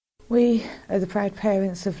We are the proud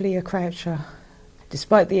parents of Leah Croucher.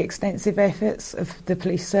 Despite the extensive efforts of the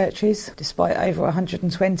police searches, despite over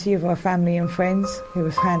 120 of our family and friends who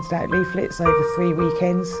have handed out leaflets over 3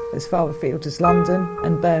 weekends as far afield as London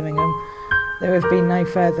and Birmingham, there have been no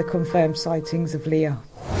further confirmed sightings of Leah.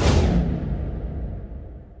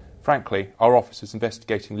 Frankly, our officers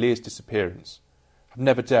investigating Leah's disappearance have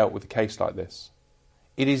never dealt with a case like this.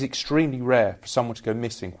 It is extremely rare for someone to go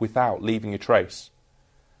missing without leaving a trace.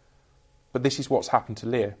 But this is what's happened to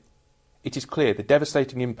Leah. It is clear the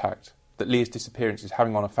devastating impact that Leah's disappearance is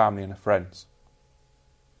having on her family and her friends.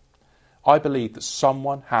 I believe that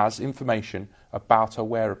someone has information about her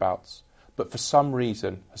whereabouts, but for some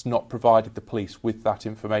reason has not provided the police with that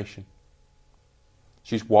information.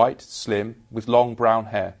 She's white, slim, with long brown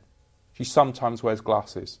hair. She sometimes wears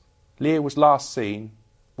glasses. Leah was last seen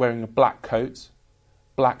wearing a black coat,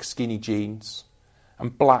 black skinny jeans,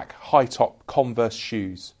 and black high-top Converse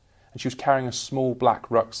shoes, and she was carrying a small black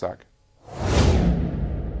rucksack.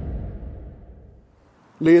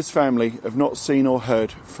 Leah's family have not seen or heard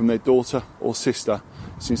from their daughter or sister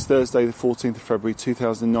since Thursday the 14th of February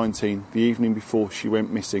 2019, the evening before she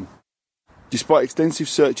went missing. Despite extensive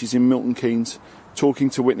searches in Milton Keynes, talking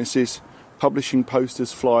to witnesses, publishing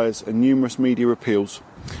posters, flyers and numerous media appeals,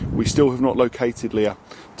 we still have not located Leah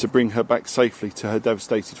to bring her back safely to her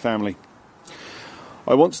devastated family.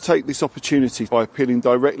 I want to take this opportunity by appealing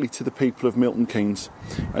directly to the people of Milton Keynes,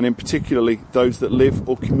 and in particularly those that live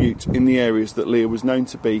or commute in the areas that Leah was known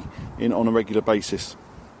to be in on a regular basis.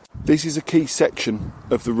 This is a key section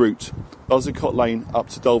of the route, Buzzacott Lane up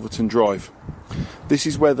to Dulverton Drive. This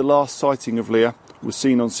is where the last sighting of Leah was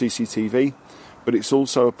seen on CCTV, but it's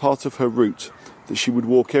also a part of her route that she would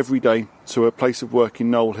walk every day to her place of work in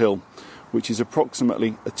Knowle Hill, which is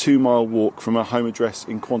approximately a 2-mile walk from her home address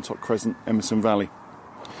in Quantock Crescent, Emerson Valley.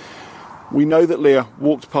 We know that Leah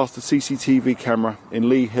walked past the CCTV camera in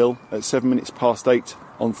Lee Hill at 8:07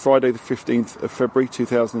 on Friday the 15th of February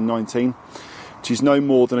 2019, which is no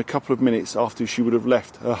more than a couple of minutes after she would have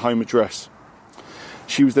left her home address.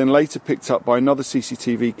 She was then later picked up by another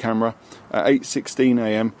CCTV camera at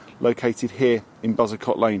 8:16am located here in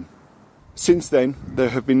Buzzacott Lane. Since then,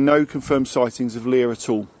 there have been no confirmed sightings of Leah at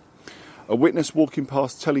all. A witness walking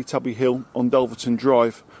past Teletubby Hill on Dulverton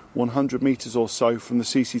Drive, 100 metres or so from the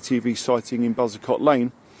CCTV sighting in Buzzacott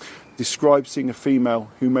Lane, described seeing a female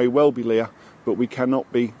who may well be Leah, but we cannot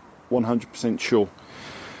be 100% sure.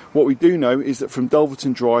 What we do know is that from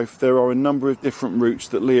Dulverton Drive there are a number of different routes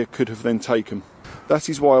that Leah could have then taken. That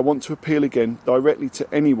is why I want to appeal again directly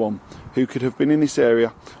to anyone who could have been in this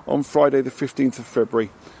area on Friday the 15th of February,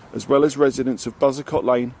 as well as residents of Buzzacott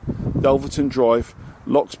Lane, Dulverton Drive,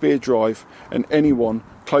 Locksbeer Drive and anyone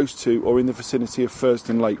close to or in the vicinity of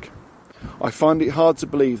Furston Lake. I find it hard to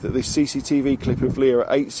believe that this CCTV clip of Leah at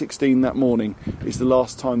 8:16 that morning is the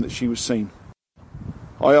last time that she was seen.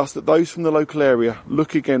 I ask that those from the local area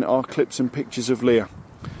look again at our clips and pictures of Leah.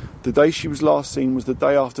 The day she was last seen was the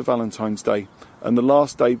day after Valentine's Day and the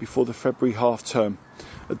last day before the February half term,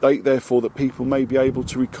 a date therefore that people may be able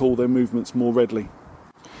to recall their movements more readily.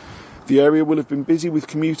 The area will have been busy with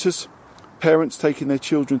commuters, parents taking their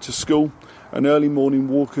children to school and early morning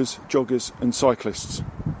walkers, joggers and cyclists.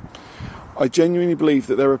 I genuinely believe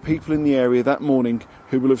that there are people in the area that morning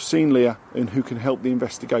who will have seen Leah and who can help the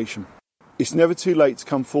investigation. It's never too late to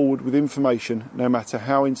come forward with information, no matter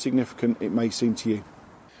how insignificant it may seem to you.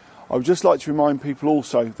 I would just like to remind people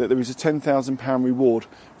also that there is a £10,000 reward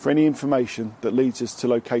for any information that leads us to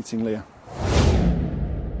locating Leah.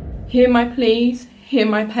 Hear my pleas, hear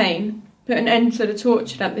my pain. Put an end to the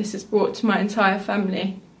torture that this has brought to my entire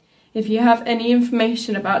family. If you have any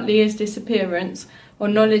information about Leah's disappearance or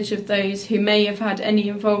knowledge of those who may have had any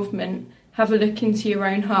involvement, have a look into your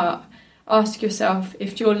own heart. Ask yourself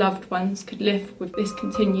if your loved ones could live with this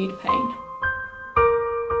continued pain.